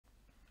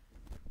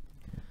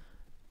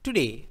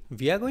Today,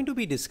 we are going to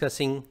be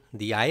discussing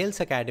the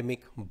IELTS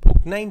Academic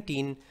Book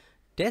 19,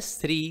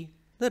 Test 3,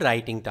 the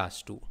Writing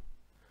Task 2.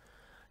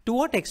 To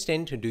what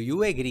extent do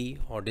you agree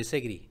or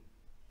disagree?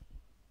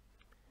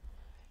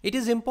 It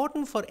is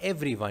important for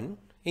everyone,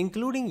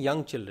 including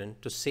young children,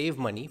 to save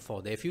money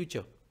for their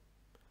future.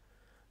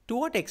 To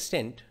what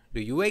extent do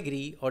you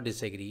agree or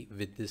disagree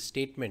with this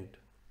statement?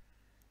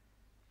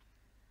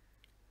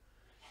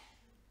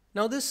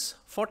 Now this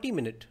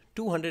 40-minute,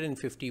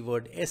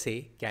 250-word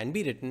essay can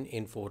be written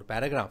in 4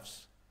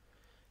 paragraphs.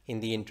 In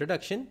the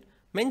introduction,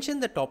 mention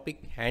the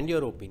topic and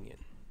your opinion.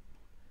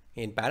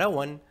 In para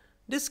 1,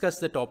 discuss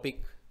the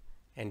topic,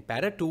 and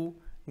para 2,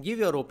 give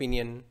your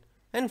opinion,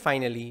 and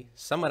finally,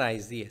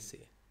 summarize the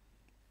essay.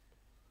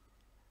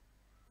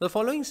 The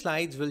following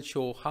slides will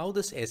show how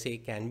this essay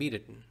can be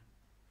written.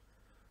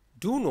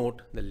 Do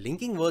note the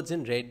linking words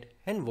in red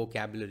and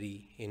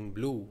vocabulary in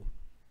blue.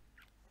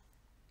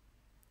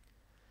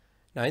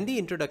 Now in the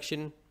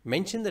introduction,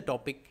 mention the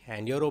topic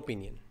and your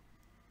opinion.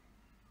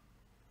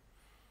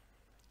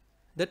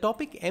 The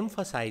topic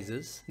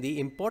emphasizes the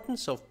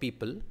importance of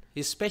people,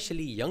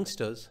 especially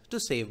youngsters, to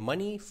save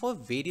money for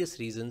various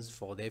reasons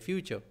for their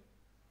future.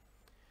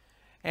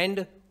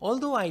 And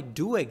although I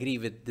do agree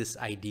with this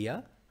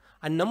idea,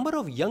 a number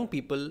of young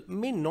people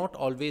may not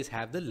always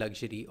have the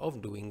luxury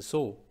of doing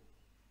so.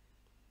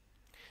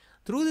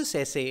 Through this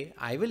essay,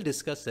 I will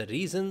discuss the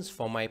reasons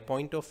for my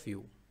point of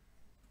view.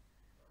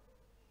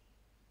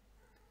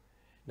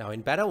 Now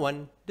in para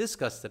 1,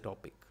 discuss the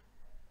topic.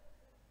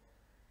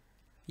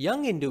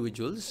 Young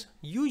individuals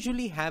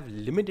usually have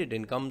limited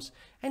incomes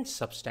and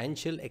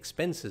substantial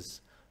expenses,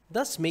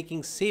 thus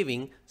making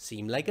saving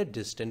seem like a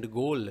distant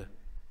goal.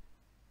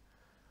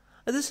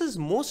 This is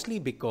mostly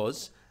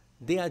because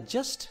they are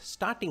just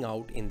starting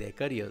out in their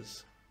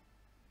careers.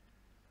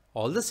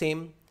 All the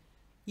same,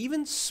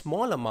 even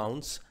small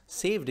amounts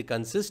saved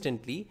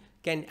consistently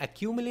can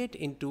accumulate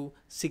into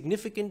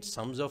significant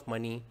sums of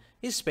money,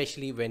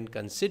 especially when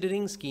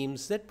considering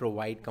schemes that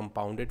provide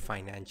compounded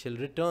financial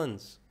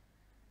returns.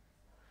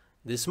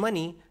 This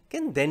money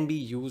can then be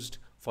used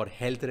for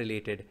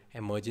health-related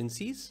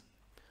emergencies,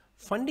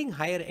 funding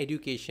higher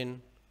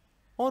education,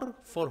 or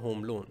for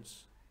home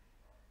loans.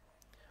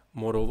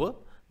 Moreover,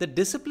 the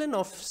discipline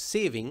of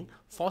saving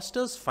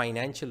fosters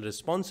financial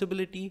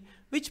responsibility,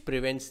 which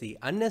prevents the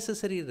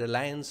unnecessary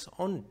reliance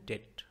on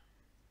debt.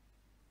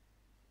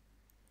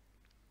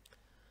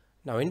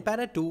 Now in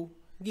para 2,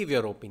 give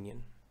your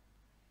opinion.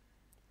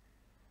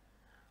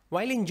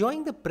 While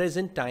enjoying the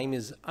present time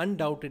is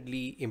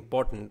undoubtedly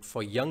important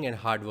for young and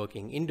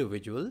hardworking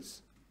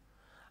individuals,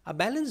 a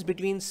balance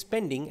between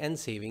spending and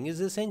saving is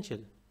essential.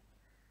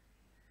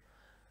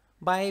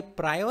 By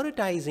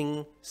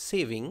prioritizing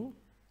saving,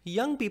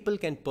 young people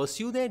can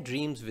pursue their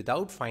dreams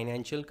without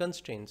financial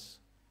constraints.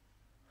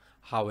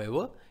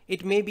 However,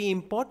 it may be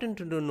important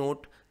to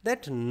note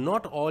that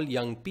not all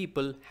young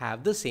people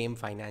have the same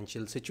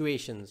financial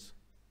situations.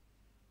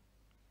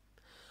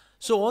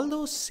 So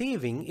although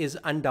saving is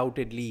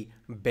undoubtedly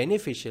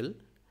beneficial,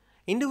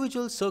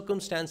 individual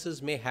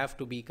circumstances may have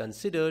to be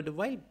considered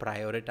while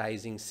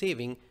prioritizing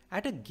saving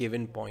at a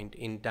given point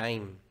in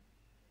time.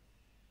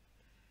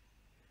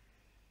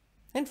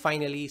 And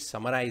finally,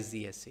 summarize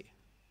the essay.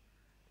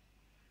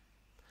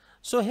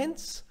 So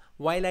hence,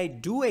 while I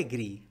do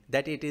agree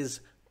that it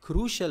is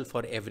crucial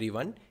for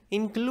everyone,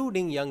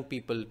 including young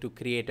people, to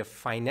create a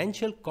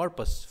financial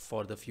corpus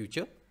for the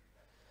future,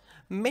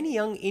 many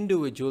young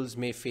individuals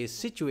may face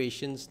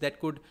situations that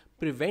could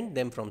prevent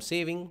them from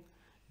saving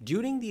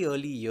during the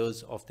early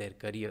years of their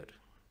career.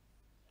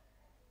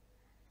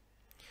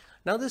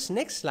 Now this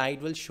next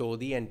slide will show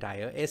the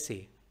entire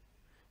essay.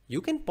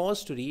 You can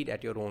pause to read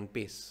at your own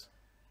pace.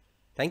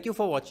 Thank you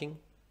for watching.